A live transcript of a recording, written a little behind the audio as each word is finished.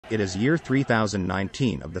It is year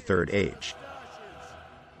 3019 of the Third Age.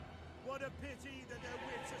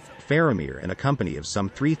 Faramir and a company of some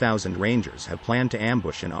 3,000 rangers have planned to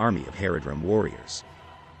ambush an army of Haradrim warriors.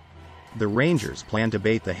 The rangers plan to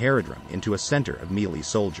bait the Haradrim into a center of melee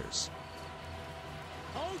soldiers.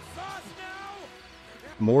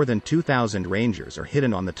 More than 2,000 rangers are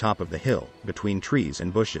hidden on the top of the hill, between trees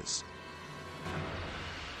and bushes.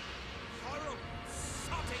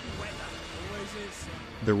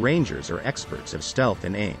 The rangers are experts of stealth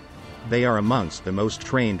and aim. They are amongst the most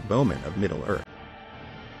trained bowmen of Middle-earth.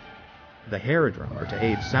 The Haradrim are to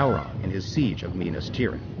aid Sauron in his siege of Minas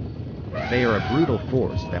Tirith. They are a brutal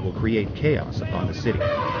force that will create chaos upon the city.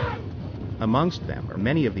 Amongst them are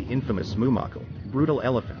many of the infamous Mumakil, brutal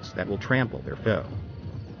elephants that will trample their foe.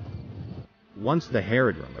 Once the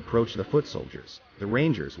Haradrim approach the foot soldiers, the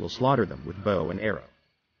rangers will slaughter them with bow and arrow.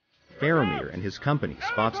 Faramir and his company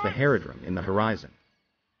spots the Haradrim in the horizon.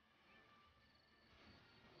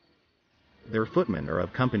 Their footmen are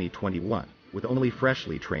of Company 21, with only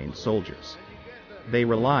freshly trained soldiers. They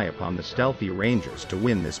rely upon the stealthy rangers to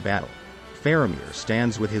win this battle. Faramir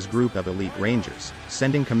stands with his group of elite rangers,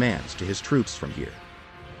 sending commands to his troops from here.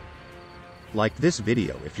 Like this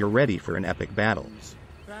video if you're ready for an epic battle.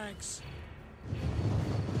 Thanks.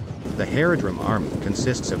 The Haradrim army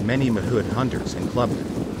consists of many Mahud hunters and clubmen,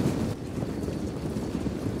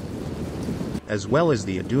 as well as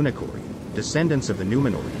the Adunakori, descendants of the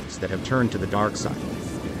Númenóreans that have turned to the dark side.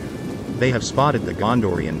 They have spotted the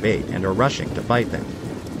Gondorian bait and are rushing to fight them.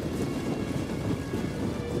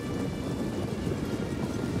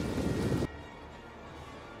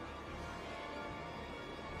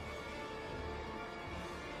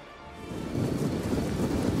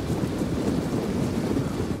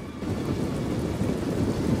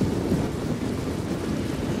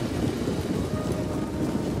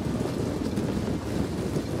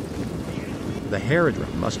 The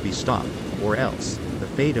Haradrim must be stopped, or else, the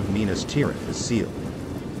fate of Minas Tirith is sealed.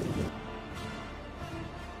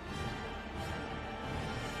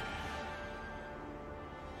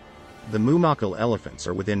 The Mumakil elephants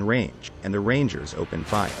are within range, and the rangers open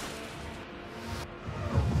fire.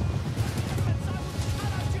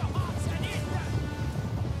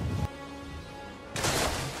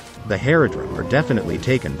 The Haradrim are definitely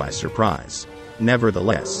taken by surprise.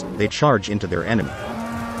 Nevertheless, they charge into their enemy.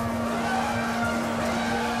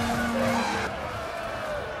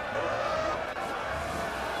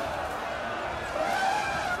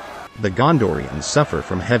 The Gondorians suffer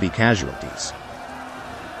from heavy casualties.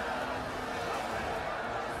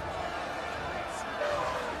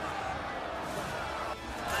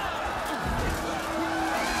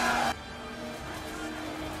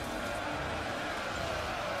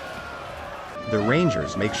 The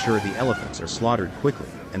rangers make sure the elephants are slaughtered quickly,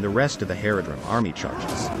 and the rest of the Haradrim army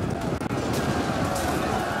charges.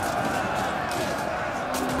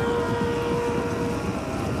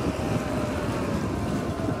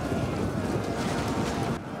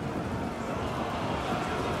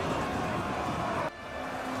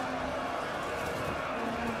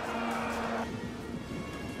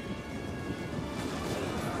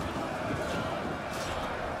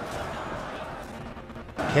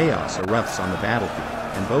 Chaos erupts on the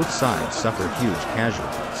battlefield, and both sides suffer huge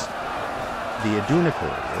casualties. The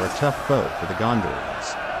Adunakori are a tough foe for the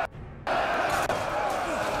Gondorians.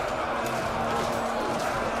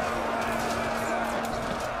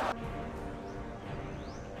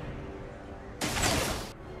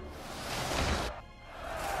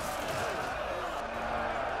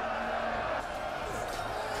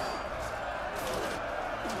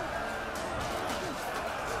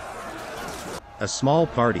 A small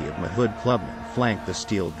party of Mahud clubmen flank the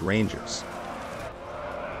steeled rangers.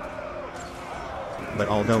 But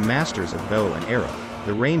although masters of bow and arrow,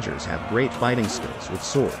 the rangers have great fighting skills with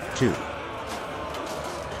sword, too.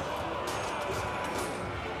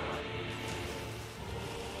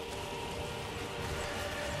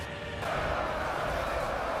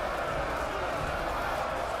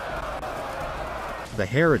 The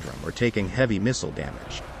Haradrim are taking heavy missile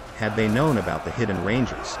damage. Had they known about the hidden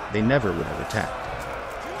rangers, they never would have attacked.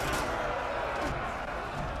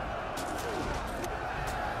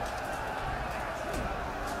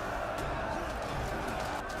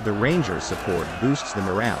 The ranger support boosts the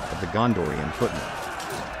morale of the Gondorian footmen.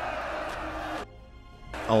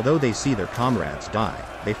 Although they see their comrades die,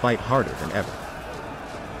 they fight harder than ever.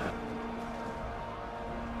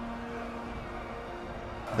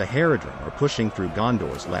 The Haradrim are pushing through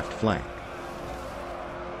Gondor's left flank.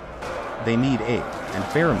 They need aid, and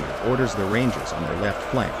Faramir orders the rangers on their left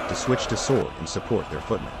flank to switch to sword and support their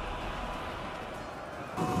footmen.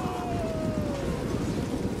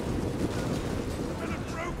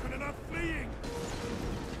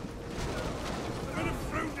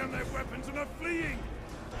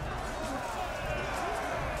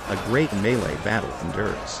 great melee battle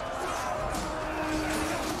endures.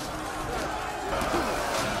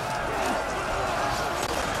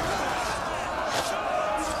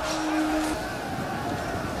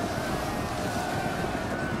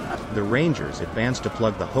 The Rangers advance to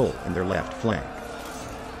plug the hole in their left flank.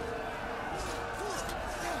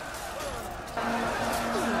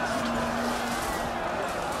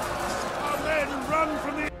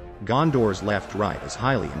 Gondor's left-right is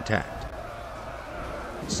highly intact,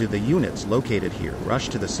 so the units located here rush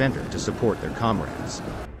to the center to support their comrades.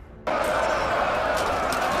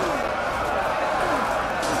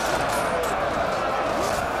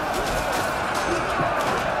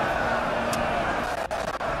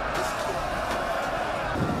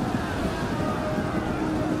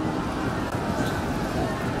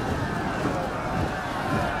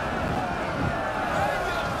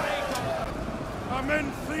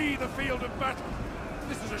 Men flee the field of battle.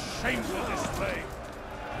 This is a shameful display.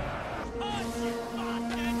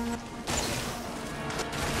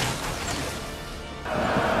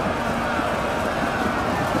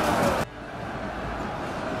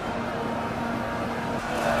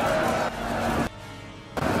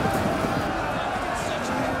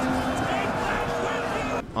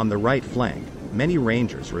 On the right flank, many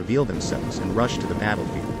Rangers reveal themselves and rush to the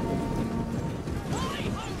battlefield.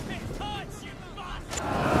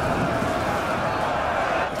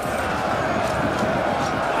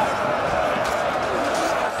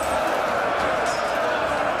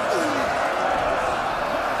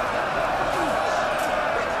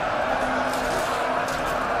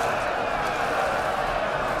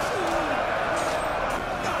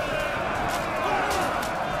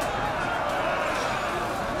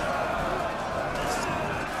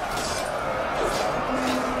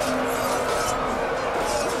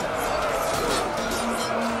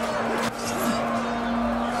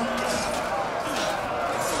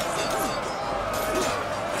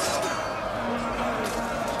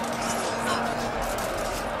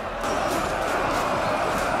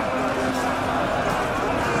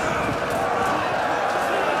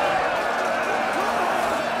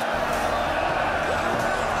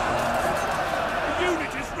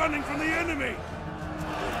 Running from the enemy!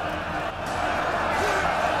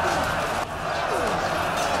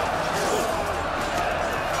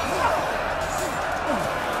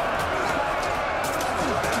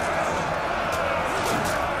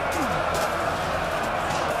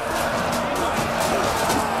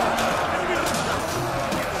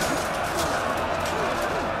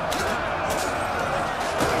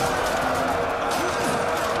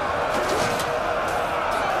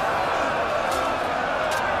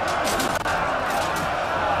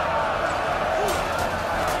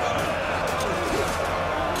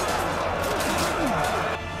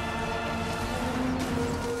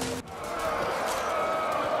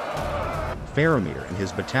 Faramir and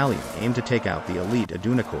his battalion aim to take out the elite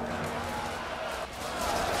Adunacor.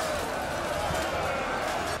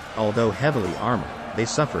 Although heavily armored, they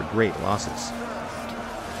suffered great losses.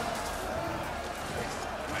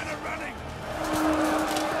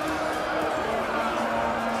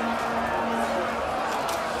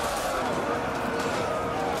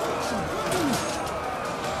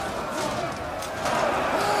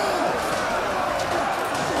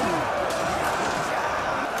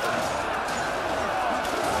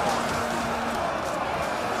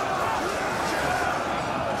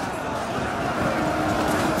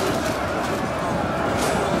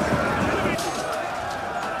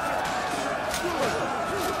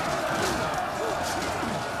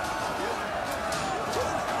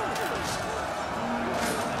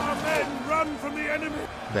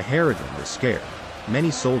 The Haradrim is scared. Many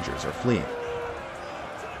soldiers are fleeing.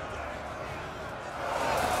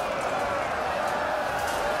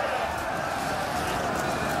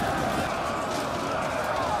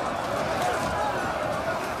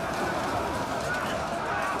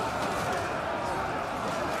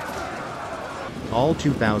 All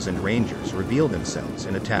 2,000 Rangers reveal themselves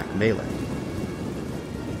and attack melee.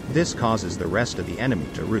 This causes the rest of the enemy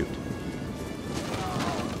to rout.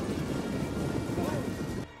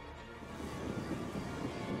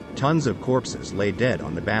 Tons of corpses lay dead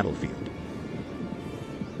on the battlefield.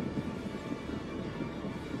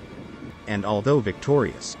 And although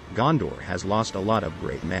victorious, Gondor has lost a lot of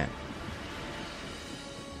great men.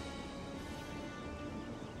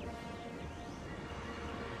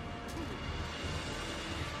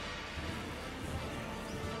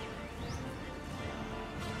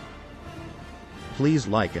 Please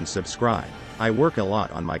like and subscribe. I work a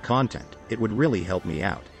lot on my content, it would really help me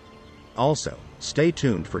out. Also, stay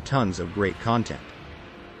tuned for tons of great content.